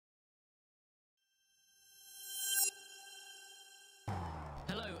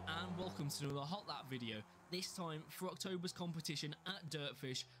welcome to another Hotlap video, this time for October's competition at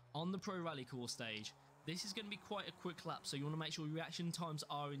DirtFish on the Pro Rally course stage. This is going to be quite a quick lap, so you want to make sure your reaction times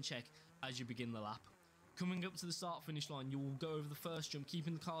are in check as you begin the lap. Coming up to the start finish line, you will go over the first jump,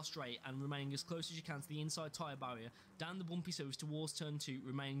 keeping the car straight and remaining as close as you can to the inside tyre barrier, down the bumpy surface towards turn 2,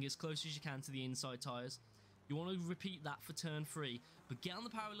 remaining as close as you can to the inside tyres. You want to repeat that for turn 3, but get on the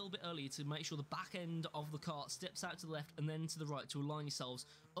power a little bit earlier to make sure the back end of the car steps out to the left and then to the right to align yourselves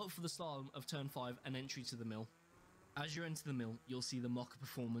up for the slalom of turn 5 and entry to the mill. As you enter the mill, you'll see the mock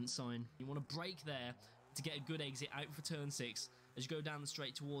performance sign. You want to brake there to get a good exit out for turn 6 as you go down the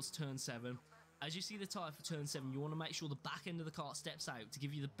straight towards turn 7. As you see the tyre for turn 7, you want to make sure the back end of the car steps out to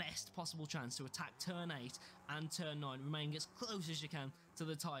give you the best possible chance to attack turn 8 and turn 9, remaining as close as you can to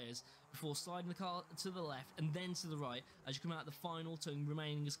the tyres before sliding the car to the left and then to the right as you come out the final turn,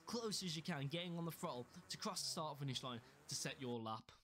 remaining as close as you can, getting on the throttle to cross the start finish line to set your lap.